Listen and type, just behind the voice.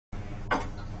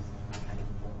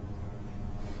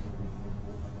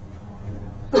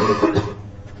Great,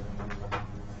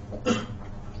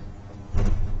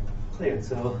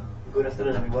 so good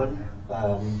afternoon, everyone.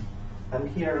 I'm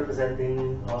here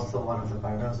representing also one of the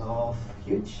partners of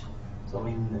Huge. So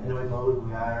in anyway mode,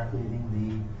 we are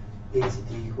leading the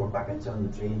ACT core package on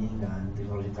the training and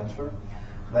technology transfer.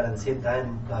 But at the same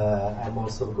time, I'm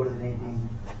also coordinating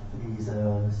this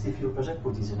CFU project,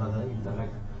 which is another Interreg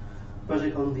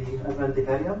project on the Atlantic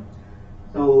area.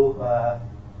 So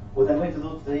what I'm going to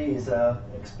do today is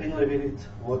explain a little bit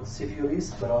what CFU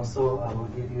is, but also I will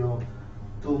give you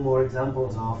two more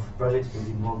examples of projects with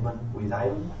involvement with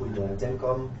Ireland, with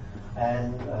GenCom,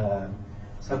 and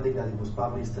something that it was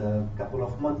published a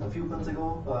few months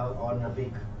ago on a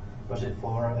big project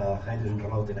for hydrogen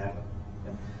rollout in Ireland.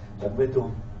 Yeah. So I'm going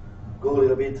to go a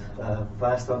little bit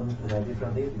fast on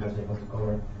different things because I want to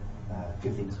cover a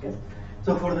few things. Okay.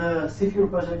 So for the CFU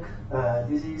project,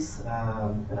 this is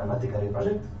an Atlantic area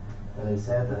project. As I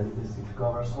said, it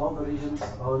covers all the regions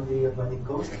on the Atlantic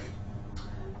coast.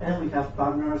 And we have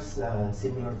partners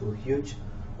similar to Huge.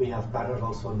 We have partners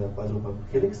also on the quadruple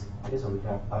helix. Okay, so we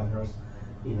have partners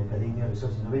in academia,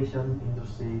 research innovation,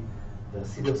 industry, the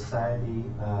civil society,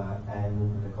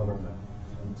 and the government,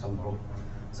 and some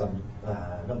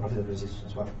non-profit organizations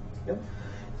as well. Yeah?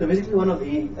 So basically one of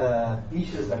the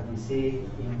issues that we see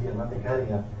in the Atlantic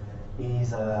area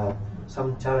is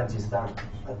some challenges that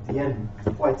at the end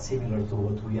quite similar to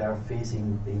what we are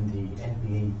facing in the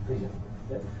NPA region.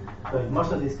 Yeah? So in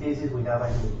most of these cases we have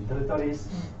isolated territories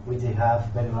which they have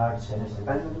very large energy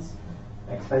dependence,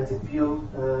 expensive fuel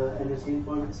energy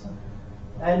inputs,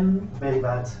 and very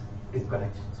bad grid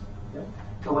connections. Yeah?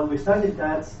 So when we started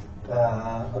that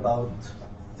about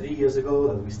 3 years ago,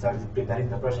 that we started preparing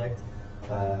the project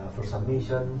for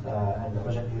submission, and the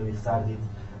project really started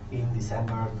in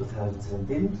December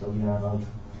 2017, so we are about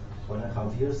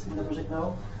 1.5 years in the project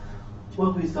now.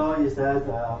 What we saw is that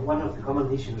one of the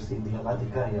common issues in the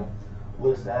Atlantic area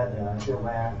was that there were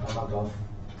a lot of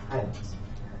islands.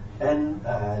 And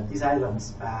these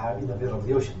islands are in the middle of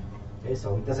the ocean. Okay?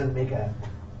 So it doesn't make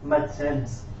much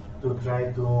sense to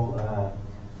try to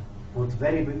put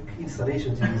very big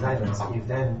installations in these islands if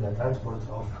then the transport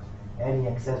of any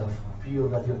excess of fuel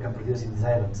that you can produce in these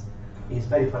islands is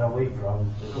very far away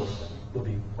from the coast. It will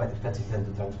be quite expensive then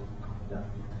to transport. Yeah.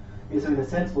 So in a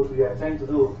sense, what we are trying to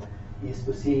do is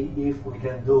to see if we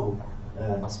can do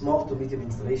small to medium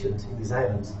installations in these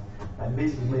islands, and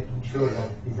basically making sure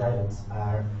that these islands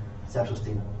are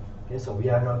self-sustainable. Okay, so we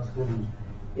are not really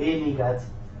aiming at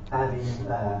having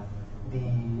the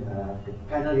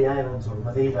Canary Islands or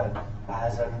Madeira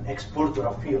as an exporter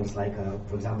of fuels, like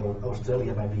for example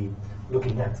Australia might be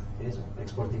looking at, okay, so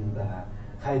exporting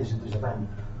hydrogen to Japan.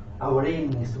 Our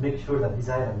aim is to make sure that these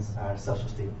islands are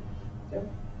self-sustainable. Okay?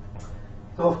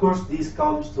 So of course this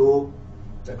comes to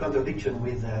a contradiction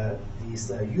with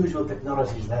these usual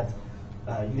technologies that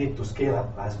you need to scale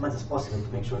up as much as possible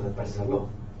to make sure that prices are low.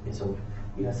 Okay, so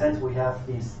in a sense we have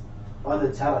this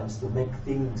other challenge to make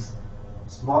things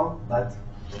small but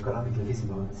economically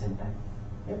feasible at the same time.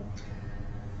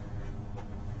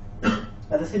 Okay?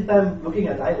 At the same time, looking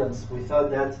at islands, we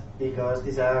thought that because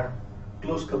these are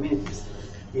close communities,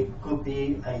 it could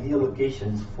be ideal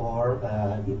locations for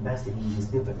investing in these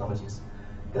new technologies.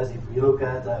 Because if we look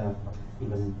at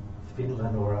even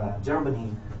Finland or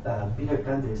Germany, bigger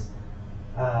countries,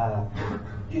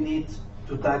 you need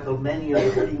to tackle many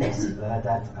other things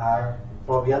that are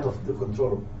probably out of the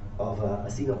control of a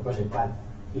single project. But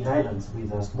in islands,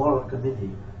 with a smaller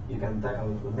community, you can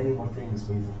tackle many more things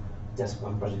with just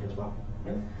one project as well.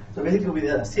 Okay? So basically with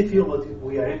CFU, what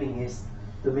we are aiming is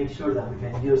to make sure that we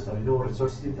can use the renewable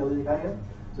resources in the Atlantic area.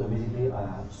 So basically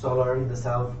solar in the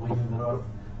south, wind in the north,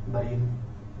 marine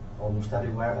almost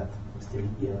everywhere, but still a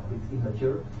bit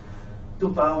immature, to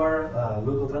power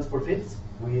local transport fleets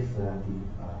with the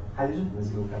hydrogen, the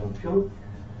zero carbon fuel.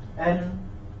 And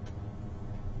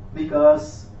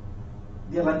because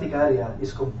the Atlantic area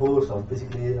is composed of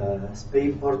basically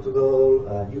Spain, Portugal,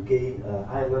 UK,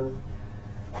 Ireland,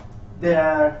 there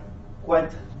are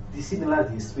quite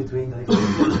dissimilarities between the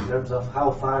different groups in terms of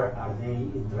how far are they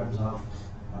in terms of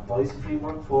policy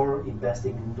framework for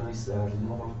investing in these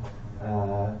renewable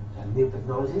and new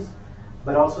technologies,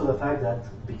 but also the fact that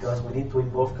because we need to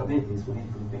involve communities, we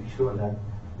need to make sure that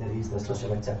there is the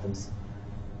social acceptance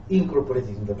incorporated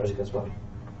in the project as well.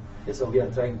 Okay, so we are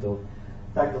trying to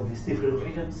tackle these different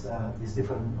regions, these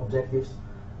different objectives,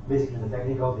 basically the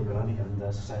technical, the economic, and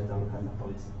the societal and the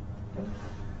policy. Okay?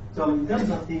 So in terms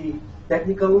of the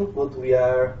technical, what we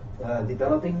are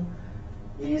developing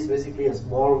is basically a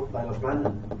small pilot plant,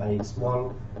 and by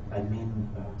small I mean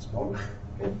small.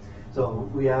 Okay? So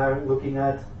we are looking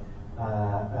at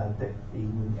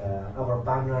our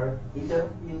partner ITER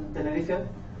in Tenerife.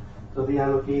 So they are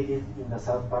located in the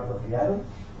south part of the island.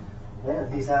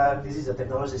 This is a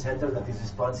technology center that is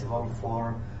responsible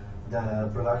for the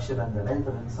production and the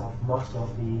maintenance of most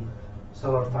of the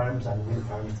solar farms and wind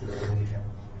farms in Tenerife.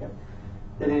 Okay?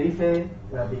 Tenerife,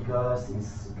 because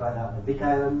it's quite a big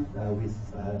island with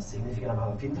a significant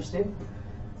amount of industry.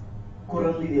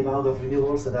 Currently, the amount of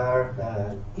renewables that are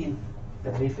in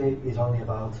Tenerife is only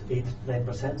about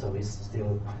 8-9%, so it's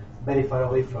still very far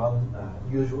away from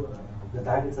the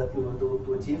targets that we want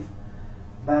to achieve.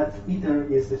 But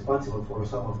ITER is responsible for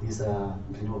some of these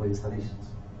renewable installations.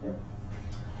 Yeah.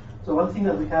 So one thing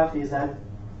that we have is that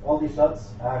all these lots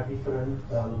are different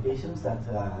locations that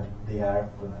they are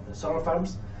the solar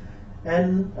farms.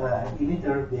 And in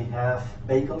ITER, they have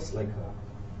vehicles, like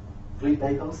fleet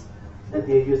vehicles, that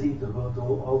they're using to go to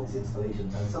all these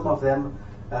installations. And some of them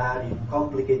are in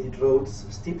complicated roads,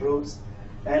 steep roads.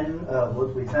 And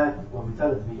what we thought at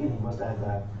the beginning was that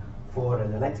for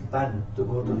an electric van to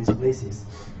go to these places,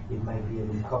 it might be a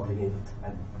bit complicated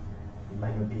and it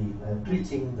might not be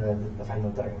reaching the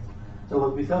final target. So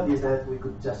what we thought is that we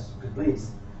could just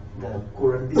replace the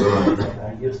current distances that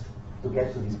are used to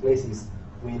get to these places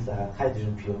with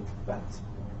hydrogen fueled vans.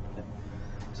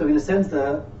 So in a sense,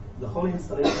 the whole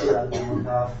installation that we will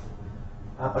have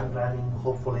up and running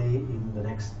hopefully in the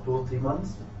next 2 or 3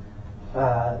 months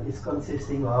is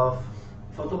consisting of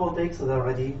photovoltaics that are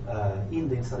already in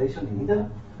the installation in ITER.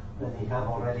 And we have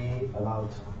already about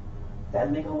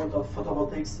 10 megawatts of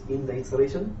photovoltaics in the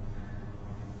installation.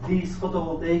 These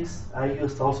photovoltaics are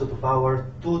used also to power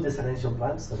 2 desalination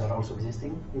plants that are also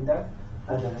existing in there.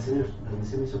 And the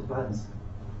desalination plants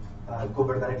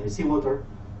convert directly seawater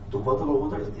to potable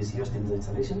water that is used in the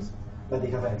installations, but they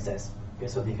have an excess. Okay,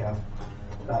 so they have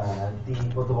the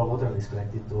potable water that is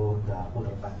connected to the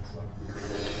water plant.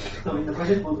 So in the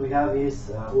project, what we have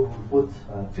is we will put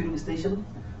a filling station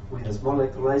with a small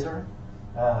electrolyzer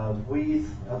with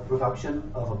a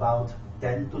production of about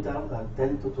 10 to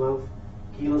 12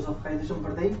 kilos of hydrogen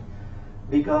per day,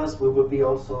 because we will be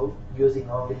also using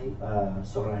only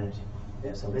solar energy.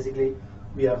 Yeah, so basically,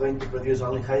 we are going to produce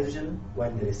only hydrogen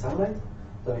when there is sunlight.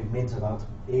 So it means about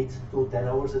 8 to 10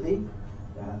 hours a day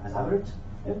as average.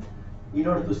 Yeah. In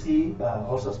order to see,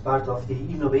 also as part of the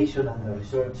innovation and the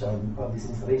research on this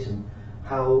installation,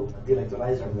 how the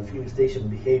electrolyzer and the filling station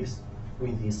behaves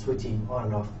with the switching on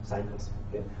and off cycles.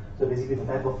 Okay? So basically the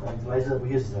type of electrolyzer we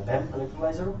use is a PEM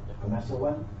electrolyzer, a commercial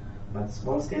one, but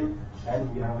small scale,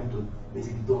 and we are going to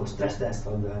basically do a stress test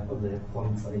on the whole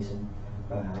installation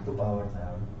to power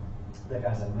the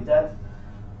cars. And with that,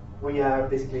 we are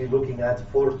basically looking at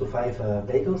 4 to 5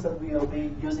 vehicles that we will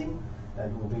be using,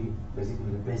 and we'll be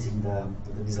basically replacing the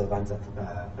diesel vans that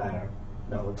are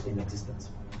now in existence.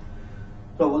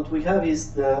 So what we have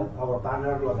is our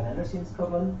partner Logan Energy in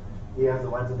Scotland. They are the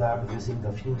ones that are producing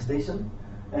the filling station,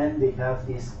 and they have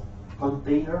this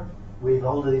container with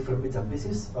all the different bits and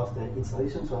pieces of the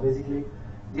installation. So basically,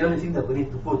 the only thing that we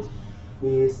need to put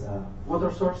is a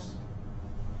water source,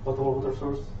 potable water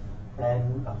source,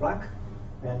 and a plug,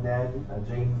 and then a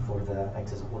drain for the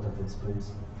excess of water that is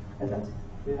produced. And that's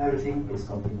it. Everything is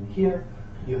contained here.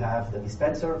 You have the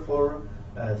dispenser for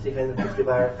 350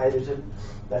 bar hydrogen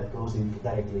that goes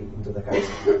directly into the cars.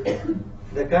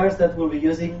 The cars that we'll be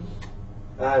using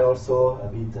are also a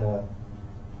bit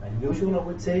unusual, I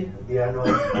would say. They are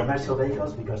not commercial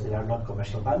vehicles because they are not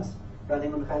commercial vans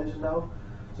running on hydrogen now.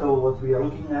 So what we are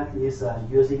looking at is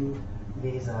using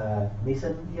this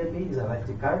Nissan ENV, this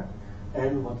electric car,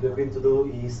 and what we are going to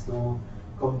do is to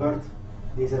convert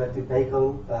this electric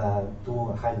vehicle to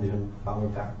a hydrogen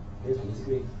powered car. Okay, so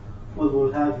basically what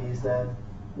we'll have is that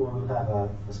we will have a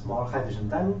small hydrogen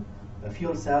tank, a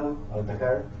fuel cell of the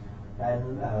car,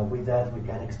 and with that we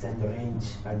can extend the range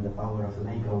and the power of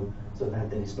the vehicle so that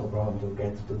there is no problem to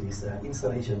get to these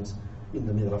installations in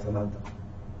the middle of the mountain.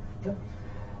 Okay?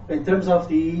 In terms of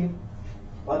the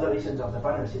other regions of the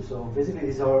partnership, so basically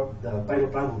these are the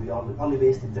pilot plant will be only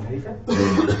based in Tenerife,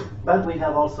 but we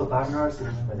have also partners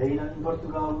in Madeira in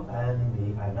Portugal and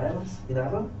in the Islands in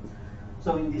Ireland.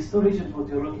 So in these 2 regions, what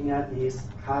you're looking at is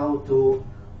how to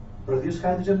produce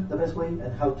hydrogen the best way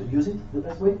and how to use it the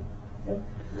best way. Yeah?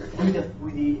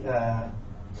 With the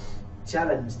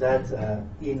challenge that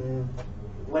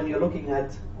when you're looking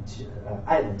at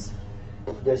islands,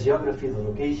 the geography, the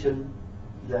location,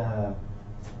 the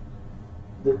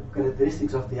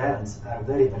characteristics of the islands are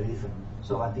very, very different.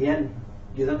 So at the end,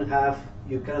 you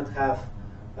cannot have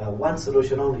one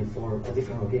solution only for a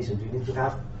different location. You need to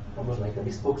have almost like a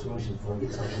bespoke solution for each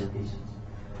of the locations.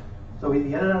 So with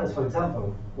the islands, for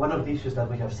example, one of the issues that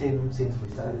we have seen since we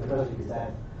started the project is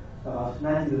that about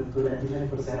 90 to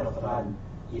 95% of the land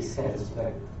is heritage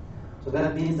protected. So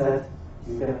that means that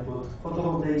you can put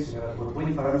photovoltaics, you can put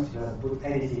wind farms, you can put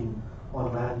anything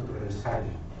on land to produce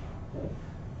hydrogen. Okay?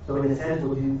 So in a sense,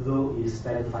 what you need to do is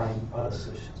try to find other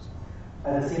solutions.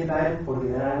 At the same time, for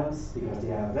the islands, because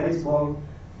they are very small,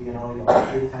 they are only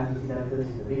about 800 inhabitants,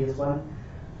 is the biggest one,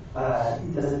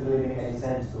 it doesn't really make any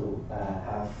sense to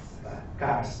have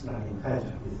cars running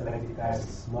hydrogen. With electric cars,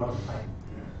 it's more than fine.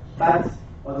 But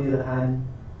on the other hand,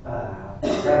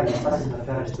 driving passenger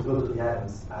ferries to go to the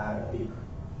islands are a big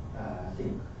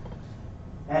thing.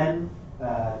 And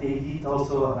they did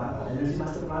also an energy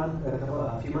master plan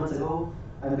a few months ago.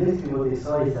 And basically what they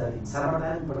saw is that in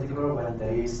summertime, in particular, when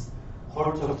there is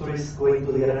hordes of tourists going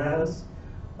to the islands,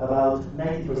 about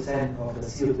 90% of the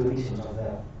CO2 emissions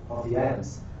of the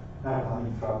islands are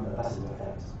coming from the passenger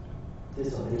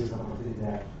ferries. So there is an opportunity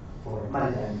there for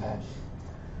maritime hydrogen.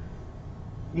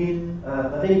 In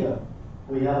Madeira,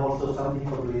 we have also something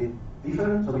completely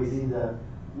different. So within the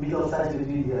middle size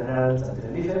between the islands and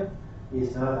Tenerife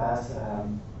is not as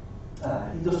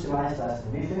industrialized as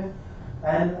Tenerife.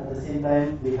 And at the same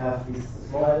time, we have this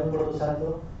small island, Porto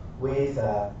Santo, with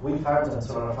wind farms and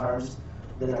solar farms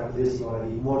that are producing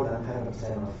already more than 100%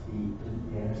 of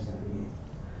the energy that we need.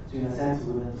 So in a sense,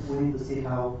 we need to see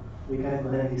how we can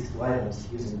connect these two islands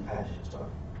using hydrogen as well.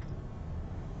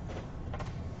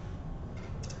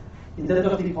 In terms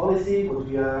of the policy, what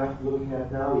we are looking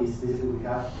at now is basically we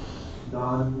have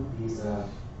done this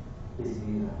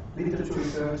basically literature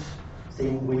research,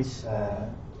 saying which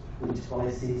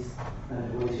policies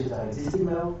and regulations are existing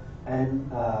now, and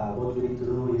what we need to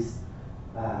do is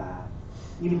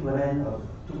implement or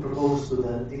to propose to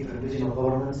the different regional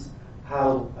governments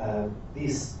how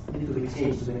these need to be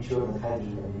changed to make sure that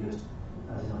hydrogen can be used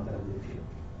as an alternative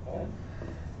fuel.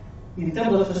 In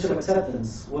terms of social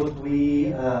acceptance, what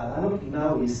we are looking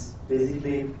now is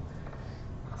basically,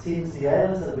 since the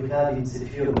islands that we have in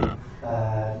Sefiori,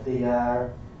 they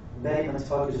are very much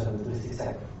focused on the touristic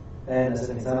sector. And as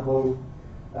an example,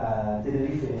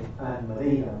 Tenerife and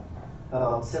Madeira,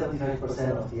 about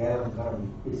 75% of the island economy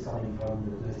is coming from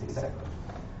the touristic sector.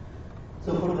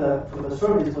 So for the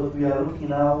service, what we are looking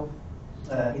now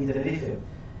in Tenerife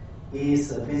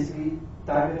is basically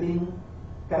targeting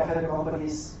cafe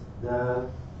companies, the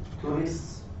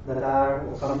tourists that are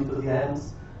coming to the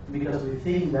islands, because we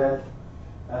think that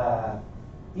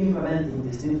implementing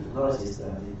these new technologies,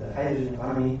 the hydrogen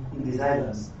economy in these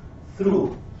islands,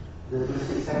 through the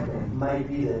touristic sector might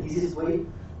be the easiest way,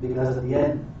 because at the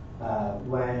end,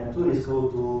 when tourists go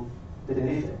to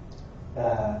Tenerife,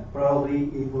 probably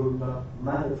it will not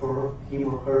matter for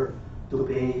him or her to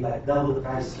pay like double the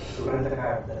price to rent a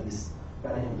car that is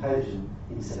running on hydrogen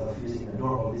instead of using a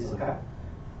normal diesel car.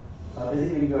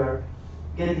 Basically, you are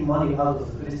getting money out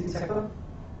of the touristic sector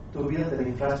to build an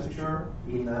infrastructure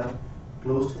in a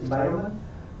closed environment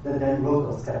that then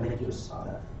locals can make use of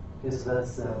that. Because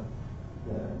that's the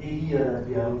idea that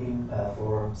we are looking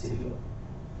for Sefiori.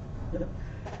 Yep.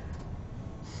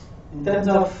 In terms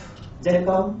of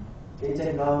GenCom,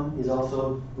 GenCom is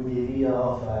also with the idea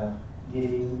of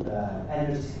giving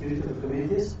energy security to the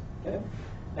communities. Okay?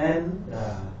 And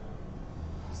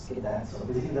that. So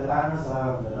basically the partners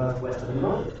are on the northwestern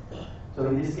Europe. So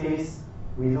in this case,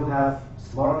 we do have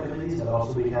smaller communities, but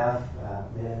also we have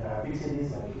there are big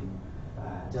cities like in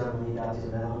Germany, Belgium,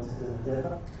 Netherlands,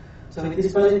 etc. So in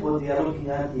this project, what we are looking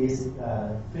at is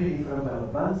 3 different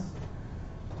pilot plants.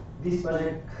 This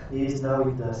project is now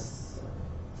in the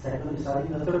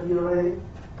starting the 3rd year already,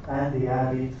 and they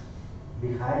are a bit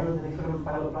behind on the different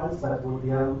pilot plants. But what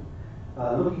we are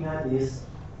looking at is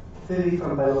 3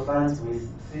 different pilot plants with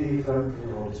 3 different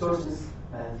renewable resources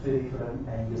and 3 different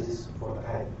end uses for the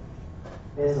hydrogen.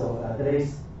 Okay, so there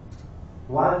is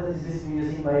one that is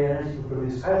using bioenergy to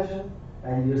produce hydrogen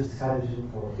and use this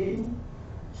hydrogen for heating.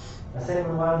 The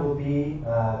second one will be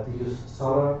to use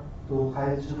solar to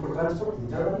hydrogen for transport in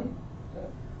Germany. Okay.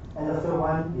 And the third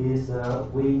one is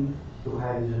wind to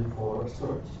hydrogen for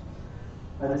storage.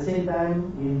 At the same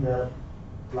time, in the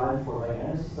plant for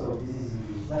bioenergy, so this is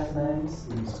in Westlands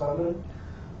in Scotland,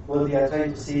 what they are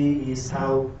trying to see is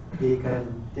how they can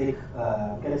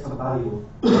get some value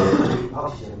from the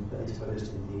oxygen that is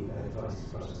produced in the electrolysis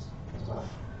process as well.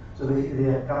 So they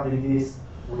are coupling this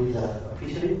with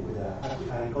fishery, with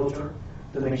agriculture,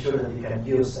 to make sure that they can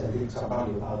use and get some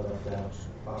value out of the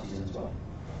oxygen as well.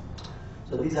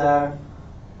 So these are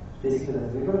basically the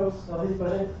deliverables of this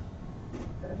project.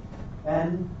 Okay.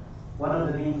 And one of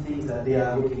the main things that they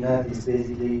are looking at is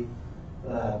basically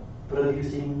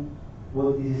producing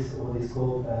what is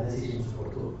called a decision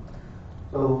support tool.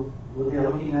 So what they are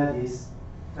looking at is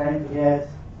trying to get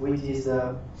which is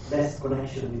the best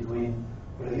connection between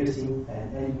producing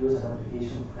and end-use and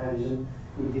application of hydrogen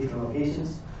in different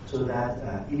locations, so that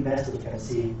investors can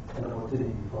see an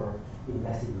opportunity for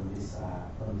investing on these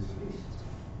locations.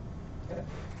 Okay.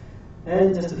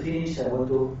 And just to finish, I want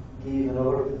to give a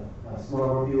small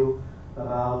overview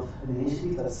about an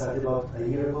initiative that started about a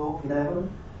year ago in Ireland,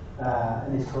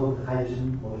 and it's called the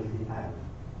Hydrogen Mobility Ireland.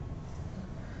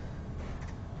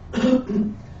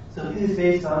 So this is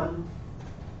based on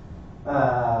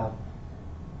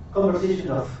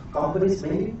conversation of companies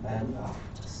mainly, and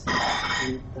just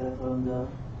put that on the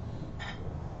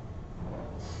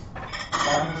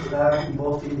partners that are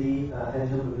involved in the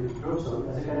hydrogen mobility group. So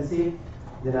as you can see,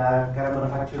 there are car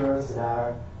manufacturers, there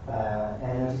are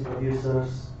energy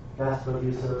producers, gas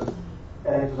producers,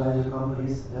 electrolyzer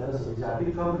companies, etc. So these are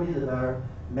big companies that are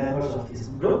members of this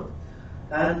group,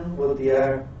 and what they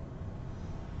are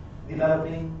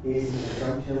developing is in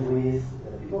conjunction with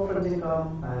the People from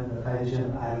Income and the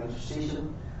Hydrogen Ireland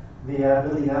Association. They are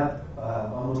building up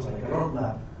almost like a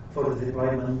roadmap for the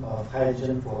deployment of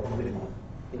hydrogen for mobility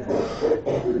in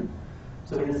Ireland.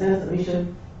 So in a sense, the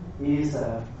mission is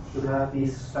to have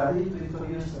this strategy to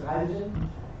introduce hydrogen,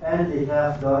 and they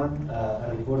have done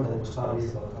a report that was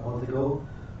published about a month ago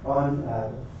on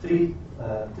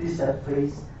three-step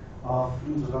phase of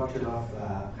introduction of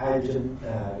hydrogen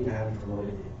in Ireland for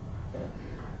mobility.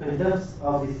 So in terms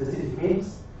of the specific aims,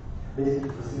 basically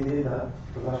to facilitate the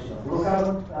production of low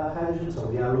carbon hydrogen, so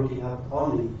we are looking at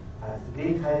only at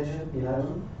green hydrogen in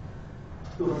Ireland,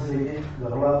 to facilitate the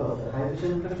rollout of the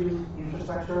hydrogen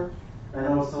infrastructure, and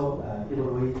also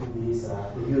evaluating the use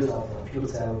of fuel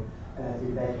cell electric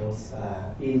vehicles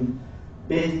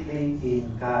basically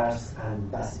in cars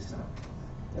and buses now.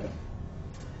 Yeah.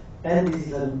 And this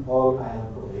is an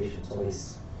all-Ireland cooperation, so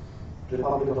it's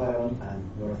Republic of Ireland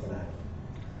and Northern Ireland.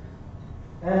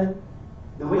 And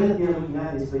the way that we are looking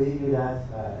at is basically that,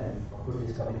 and of course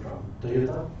it's coming from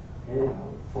Toyota, okay,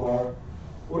 for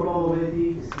urban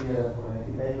mobility, it's clear that for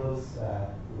electric vehicles,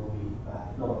 will be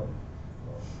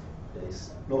there is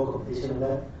no competition in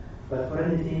that. But for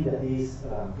anything that is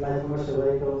light commercial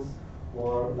vehicles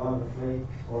or longer fleet,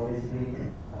 or basically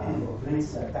or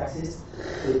fleets like taxis,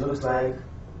 it looks like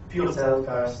fuel cell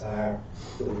cars are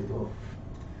the way to go.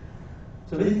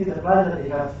 So basically the plan that they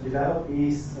have developed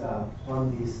is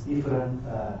on these different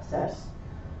steps.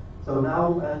 So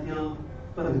now until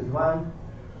 2021,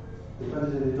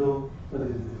 2022,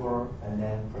 2024, and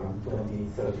then from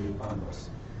 2030 onwards.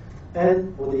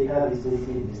 And what they have is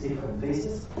basically these different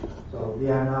phases. So they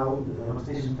are now in the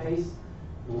demonstration phase,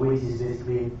 which is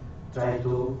basically trying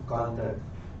to contact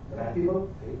the right people,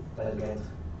 okay, trying to get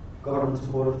government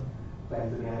support, trying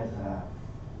to get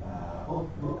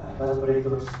bus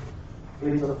operators,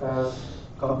 fleets of cars,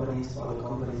 companies, all the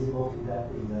companies involved in that,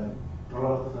 in the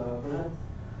rollout of the project.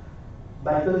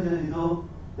 By 2022,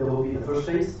 there will be the first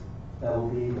phase. That will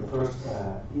be the first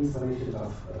installation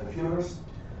of refuelers.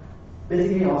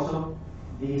 Basically, also,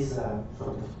 this sort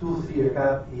of 2-3-year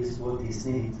gap is what is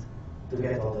needed to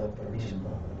get all the permission, the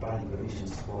planning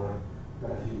permissions for the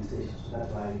refueling stations. So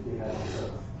that's why they have this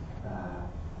sort of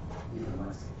different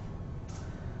marks.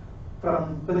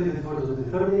 From 2024 to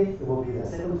 2030, there will be the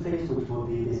second phase, which will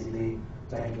be basically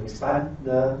trying to expand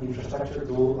the infrastructure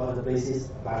to other places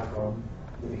apart from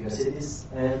the bigger cities.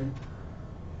 And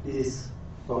this is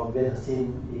what we have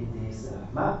seen in this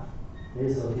map.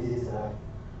 Okay, so this is a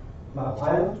map of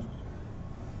Ireland.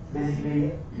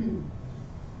 Basically,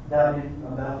 Dublin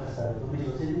and Belfast are the two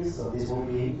major cities, so this will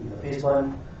be in the phase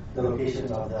one, the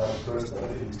location of the first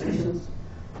refueling stations.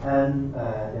 And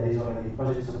there is already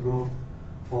projects approved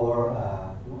for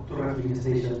 2 refueling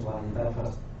stations, one in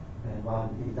Belfast and one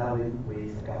in Dublin,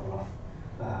 with a couple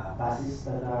of buses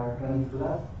that are running through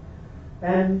that.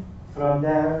 And from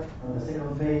there, on the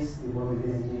second phase, it will be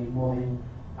basically moving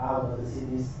out of the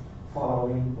cities,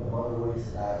 following the motorways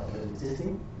that are already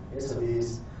existing. Okay, so this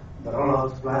is the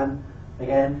rollout plan,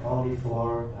 again, only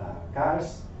for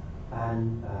cars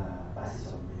and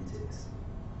buses on main cities.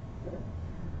 Okay.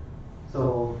 So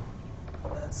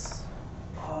that's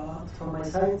all from my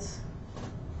side.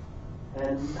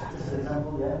 And as an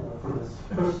example, yeah, for the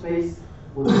first phase,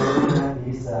 what we're looking at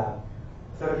is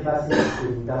 30 buses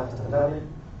in Belfast and Dublin,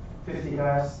 50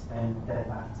 cars and 10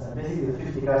 buses. And basically the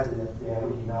 50 cars that they are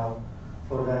looking now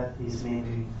for that is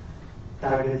mainly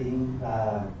targeting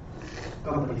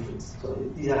company fleets. So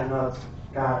these are not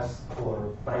cars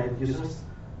for private users,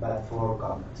 but for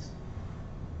companies.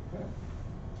 Okay.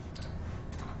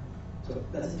 So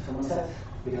that's it from my side.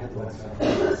 We have to answer.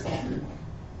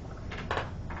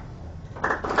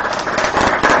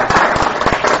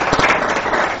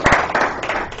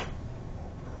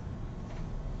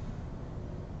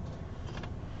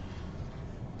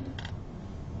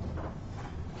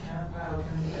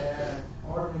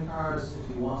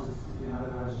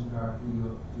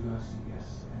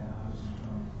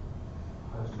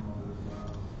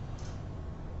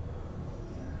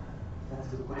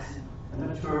 a good question. I'm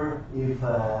not sure if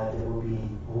they will be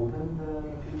open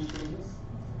the fuel stations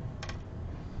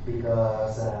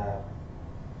because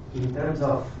in terms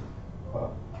of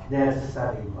they're just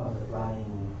starting on the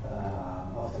planning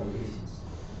of the locations.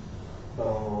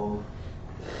 So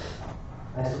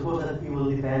I suppose that it will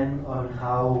depend on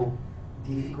how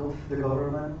difficult the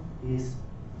government is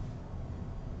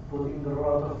putting the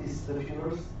rollout of these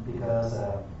refuelers, because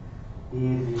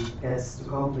if it gets too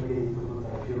complicated to put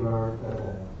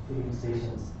filling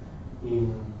stations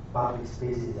in public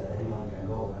spaces that anyone can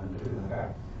go and refill the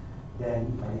car, then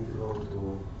it might need to go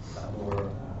to a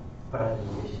more private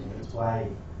location. That's why,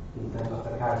 in terms of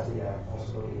the cars, they are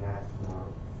also looking at more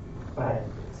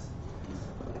private place.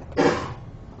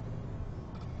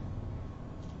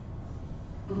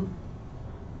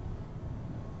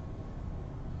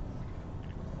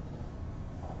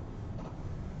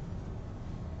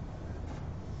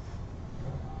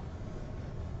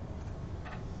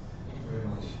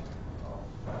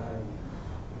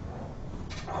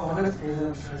 Our next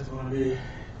presenter is going to be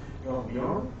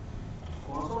Bjorn,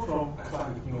 also from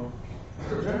Atlantic New York.